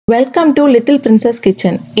Welcome to little princess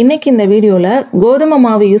kitchen. இன்னைக்கு இந்த வீடியோல கோதுமை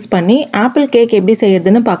மாவு யூஸ் பண்ணி ஆப்பிள் கேக் எப்படி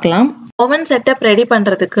செய்யறதுன்னு பார்க்கலாம். ஓவன் செட்டப் ரெடி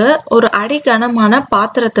பண்றதுக்கு ஒரு அடி கனமான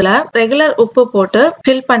பாத்திரத்துல ரெகுலர் உப்பு போட்டு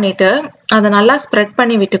ஃபில் பண்ணிட்டு அதை நல்லா ஸ்ப்ரெட்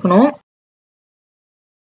பண்ணி விட்டுக்கணும்.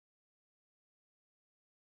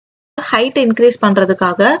 ஹைட் இன்க்ரீஸ்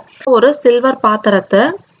பண்றதுக்காக ஒரு சில்வர் பாத்திரத்தை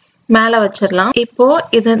மேல வச்சிடலாம். இப்போ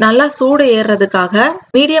இது நல்லா சூடு ஏறுறதுக்காக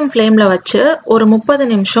மீடியம் ஃப்ளேம்ல வச்சு ஒரு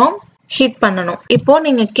 30 நிமிஷம் ஹீட் பண்ணணும். இப்போ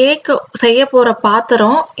நீங்க கேக் செய்ய போற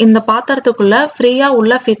பாத்திரம் இந்த பாத்திரத்துக்குள்ள ஃப்ரீயா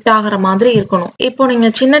உள்ள ஃபிட் ஆகுற மாதிரி இருக்கணும். இப்போ நீங்க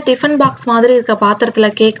சின்ன டிஃபன் பாக்ஸ் மாதிரி இருக்க பாத்திரத்துல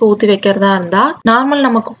கேக் ஊத்தி வைக்கிறதா இருந்தா நார்மல்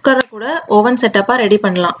நம்ம குக்கரை கூட ஓவன் செட்டப்பா ரெடி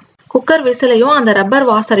பண்ணலாம். குக்கர் விசிலையும் அந்த ரப்பர்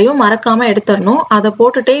வாசரையும் மறக்காம எடுத்துடணும். அதை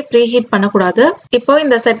போட்டுட்டே ப்ரீ ஹீட் பண்ணக்கூடாது. இப்போ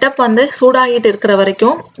இந்த செட்டப் சூடாகிட்டு இருக்கிற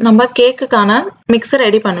வரைக்கும் நம்ம கேக்குக்கான மிக்சர்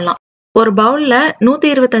ரெடி பண்ணலாம். ஒரு பவுல்ல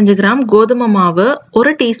 125 கிராம் கோதுமை மாவு,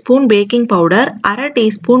 1 teaspoon baking powder, 1/2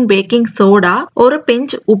 teaspoon baking soda, ஒரு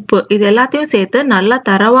பிஞ்ச் உப்பு, இது எல்லாத்தையும் சேர்த்து நல்லா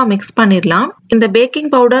தரவா மிக்ஸ் பண்ணிடலாம். இந்த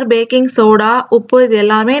பேக்கிங் பவுடர், பேக்கிங் சோடா, உப்பு இது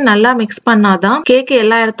எல்லாமே நல்லா மிக்ஸ் பண்ணாதான் கேக்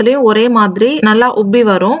எல்லா இடத்துலயும் ஒரே மாதிரி நல்லா உப்பி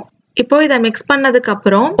வரும். இப்போ இதை மிக்ஸ் பண்ணதுக்கு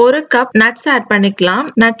அப்புறம் 1 கப் நட்ஸ் ஆட் பண்ணிக்கலாம்.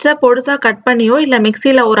 நட்ஸை பொடுசா கட் பண்ணியோ இல்ல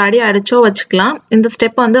மிக்சியில ஒரு அடி அடிச்சோ வச்சுக்கலாம். இந்த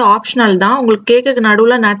ஸ்டெப் ஆப்ஷனல் தான். உங்களுக்கு கேக்குக்கு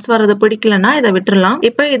நடுவுல நட்ஸ் வர்றது பிடிக்கலன்னா இதை விட்டுறலாம்.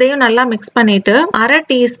 இப்போ இதையும் நல்லா மிக்ஸ் பண்ணிட்டு 1/2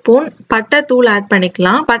 டீஸ்பூன் பட்டை தூள் ஆட்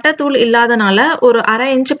பண்ணிக்கலாம். பட்டை தூள் இல்லாதனால ஒரு 1/2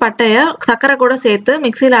 இன்ச் பட்டைய சர்க்கரை கூட சேர்த்து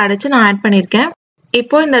மிக்சியில அடிச்சு நான் ஆட் பண்ணிருக்கேன்.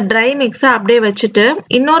 இப்போ இந்த ட்ரை மிக்ஸை அப்படியே வச்சுட்டு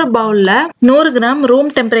இன்னொரு பவுல்ல 100 கிராம்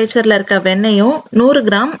ரூம் டெம்பரேச்சர்ல இருக்க வெண்ணெயும் 100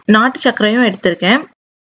 கிராம் நாட்டு சர்க்கரையும் எடுத்திருக்கேன்.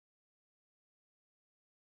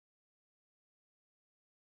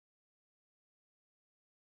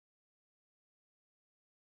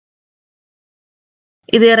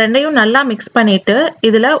 இது ரெண்டையும் நல்லா மிக்ஸ் பண்ணிட்டு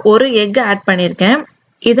இதுல ஒரு எக் ஆட் பண்ணிருக்கேன்.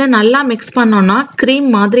 இதை நல்லா மிக்ஸ் பண்ணோம்னா கிரீம்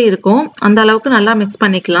மாதிரி இருக்கும். அந்த அளவுக்கு நல்லா மிக்ஸ்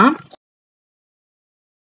பண்ணிக்கலாம்.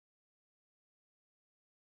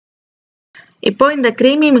 இப்போ இந்த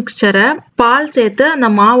கிரீமி மிக்சரை பால் சேர்த்து அந்த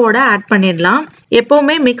மாவோட ஆட் பண்ணிடலாம்.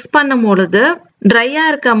 எப்பவுமே மிக்ஸ் பண்ணும் பொழுது ட்ரையா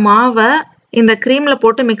இருக்க மாவை இந்த கிரீம்ல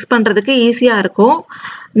போட்டு மிக்ஸ் பண்றதுக்கு ஈஸியா இருக்கும்.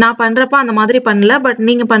 நான் பண்றப்ப அந்த மாதிரி பண்ணல, பட்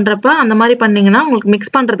நீங்க பண்றப்ப அந்த மாதிரி பண்ணீங்கன்னா உங்களுக்கு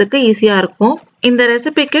மிக்ஸ் பண்றதுக்கு ஈஸியா இருக்கும். இந்த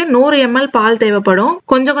ரெசிபிக்கு 100 ml பால் தேவைப்படும்.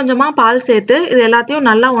 கொஞ்சம் கொஞ்சமா பால் சேர்த்து இது எல்லாத்தையும்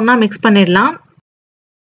நல்லா ஒண்ணா மிக்ஸ் பண்ணிடலாம்.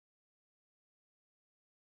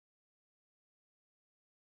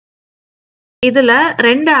 இதுல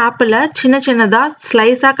 2 ஆப்பிள சின்ன சின்னதா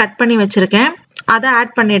ஸ்லைஸா கட் பண்ணி வச்சிருக்கேன். அதை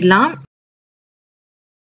ஆட் பண்ணிடலாம்.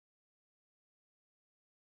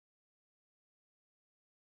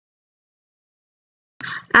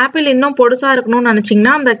 ஆப்பிள் இன்னும் பொடுசா இருக்கணும்னு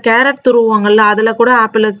நினைச்சீங்கன்னா அந்த கேரட் துருவாங்கல்ல அதுல கூட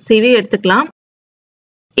ஆப்பிள சீவி எடுத்துக்கலாம்.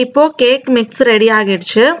 இப்போ கேக் மிக்ஸ் ரெடி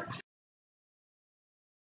ஆகிடுச்சு.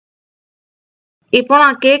 இப்போ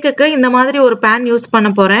நான் கேக்குக்கு இந்த மாதிரி ஒரு பேன் யூஸ்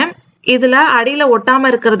பண்ண போறேன். இதுல அடியில ஒட்டாம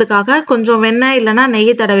இருக்கிறதுக்காக கொஞ்சம் வெண்ணெய் இல்லைன்னா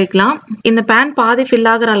நெய் தடவிக்கலாம். இந்த பேன் பாதி ஃபில்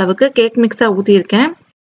ஆகுற அளவுக்கு கேக் மிக்ஸை ஊத்தி இருக்கேன்.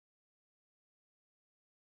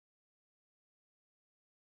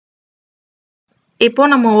 இப்போ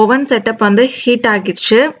நம்ம ஓவன் செட்டப் ஹீட்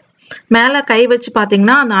ஆகிடுச்சு. மேல கை வச்சு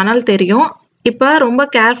பாத்தீங்கன்னா அந்த அனல் தெரியும். இப்ப ரொம்ப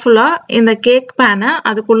கேர்ஃபுல்லா இந்த கேக் பேனை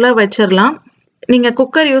அதுக்குள்ள வச்சிடலாம். நீங்க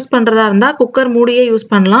குக்கர் யூஸ் பண்றதா இருந்தா குக்கர் மூடியே யூஸ்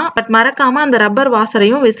பண்ணலாம். பட் மறக்காம அந்த ரப்பர்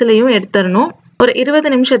வாசரையும் விசிலையும் எடுத்துடணும். ஒரு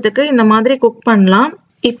 20 நிமிஷத்துக்கு இந்த மாதிரி குக் பண்ணலாம்.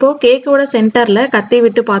 இப்போ கேக்கோட சென்டர்ல கத்தி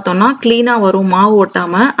விட்டு பார்த்தோம்னா கிளீனா வரும், மாவு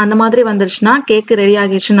ஒட்டாம. அந்த மாதிரி வந்துருச்சுன்னா கேக் ரெடி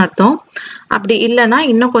ஆகிடுச்சுன்னு அர்த்தம். அப்படி இல்லைன்னா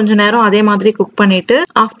இன்னும் கொஞ்ச நேரம் அதே மாதிரி குக் பண்ணிட்டு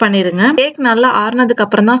ஆஃப் பண்ணிருங்க. கேக் நல்லா ஆறுனதுக்கு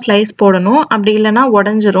அப்புறம் தான் ஸ்லைஸ் போடணும். அப்படி இல்லைன்னா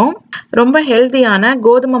உடஞ்சிரும். ரொம்ப ஹெல்தியான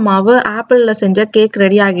கோதுமை மாவு ஆப்பிள்ல செஞ்ச கேக்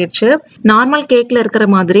ரெடி ஆகிடுச்சு. நார்மல் கேக்ல இருக்கிற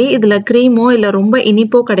மாதிரி இதுல கிரீமோ இல்ல ரொம்ப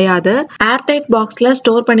இனிப்போ கிடையாது. ஏர்டைட் பாக்ஸ்ல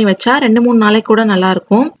ஸ்டோர் பண்ணி வச்சா 2-3 நாளைக்கு கூட நல்லா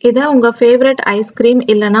இருக்கும். இதை உங்க ஃபேவரட் ஐஸ்கிரீம்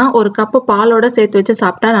இல்லைன்னா ஒரு கப்பு பாலோட சேர்த்து வச்சு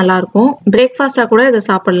சாப்பிட்டா நல்லா இருக்கும். பிரேக்ஃபாஸ்டா கூட இதை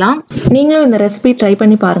சாப்பிடலாம். நீங்களும் இந்த ரெசிபி ட்ரை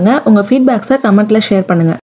பண்ணி பாருங்க. உங்க ஃபீட்பேக்ஸை கமெண்ட்ல ஷேர் பண்ணுங்க.